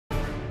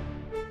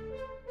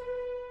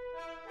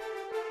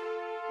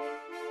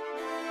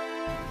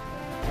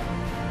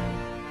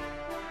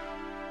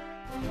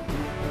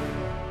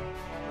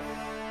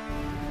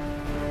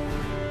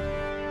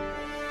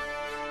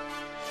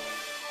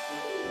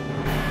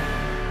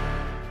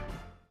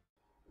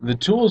The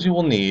tools you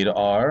will need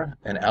are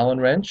an Allen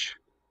wrench,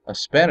 a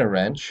spanner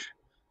wrench,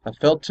 a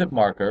felt tip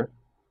marker,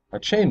 a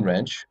chain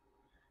wrench,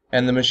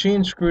 and the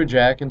machine screw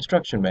jack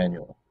instruction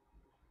manual.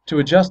 To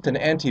adjust an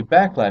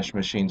anti-backlash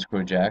machine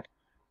screw jack,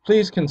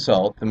 please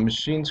consult the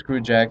machine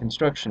screw jack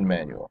instruction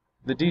manual.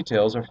 The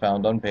details are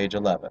found on page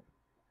 11.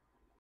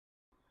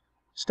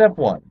 Step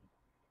 1.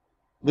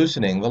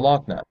 Loosening the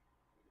lock nut.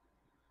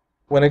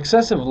 When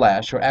excessive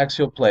lash or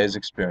axial play is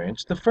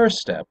experienced, the first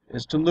step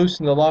is to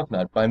loosen the lock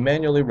nut by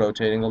manually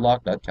rotating the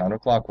lock nut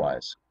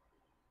counterclockwise.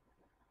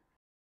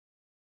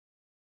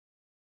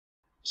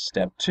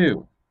 Step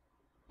 2.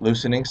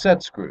 Loosening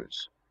set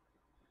screws.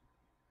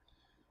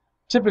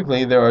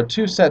 Typically, there are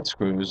two set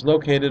screws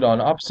located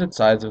on opposite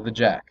sides of the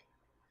jack.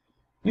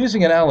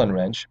 Using an Allen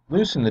wrench,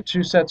 loosen the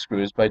two set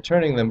screws by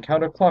turning them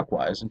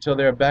counterclockwise until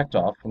they are backed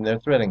off from their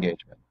thread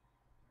engagement.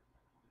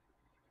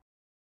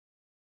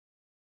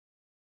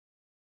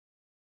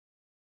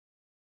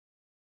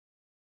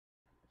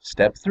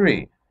 Step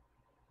 3.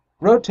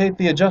 Rotate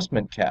the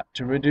adjustment cap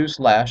to reduce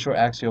lash or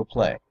axial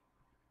play.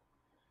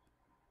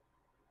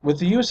 With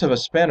the use of a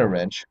spanner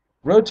wrench,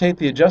 rotate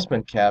the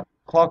adjustment cap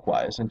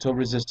clockwise until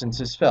resistance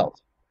is felt.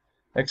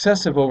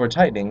 Excessive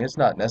over-tightening is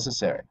not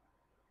necessary.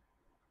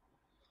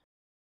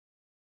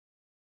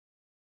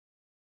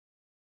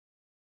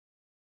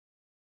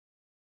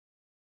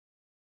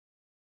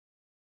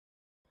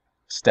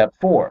 Step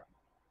 4.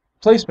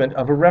 Placement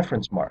of a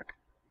reference mark.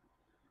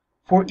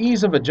 For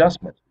ease of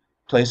adjustment,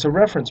 place a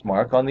reference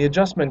mark on the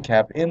adjustment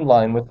cap in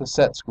line with the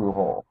set screw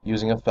hole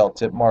using a felt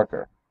tip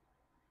marker.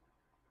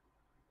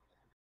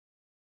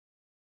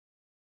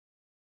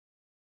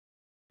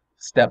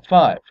 Step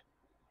 5.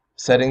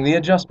 Setting the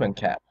adjustment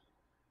cap.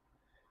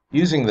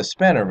 Using the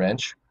spanner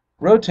wrench,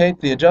 rotate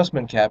the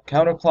adjustment cap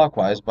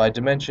counterclockwise by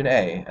dimension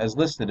A as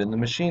listed in the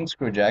machine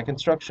screw jack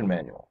instruction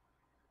manual.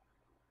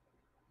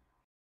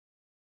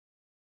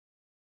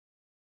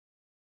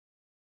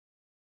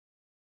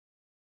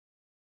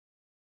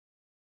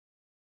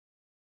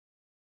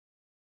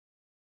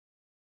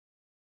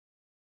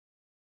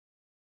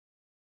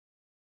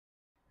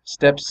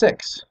 Step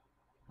 6.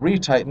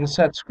 Retighten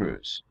set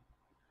screws.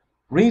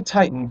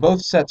 Retighten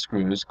both set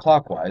screws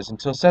clockwise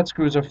until set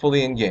screws are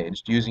fully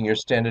engaged using your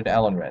standard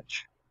Allen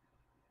wrench.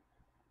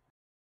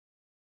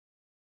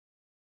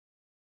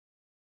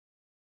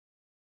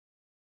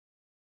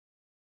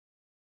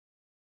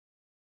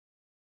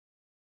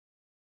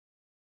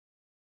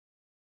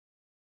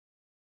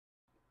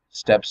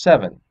 Step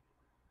 7.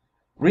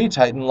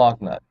 Retighten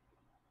lock nut.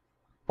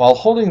 While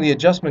holding the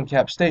adjustment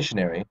cap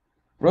stationary,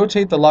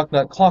 rotate the lock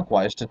nut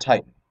clockwise to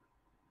tighten.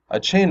 A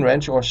chain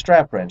wrench or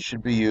strap wrench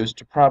should be used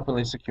to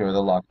properly secure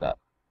the lock nut.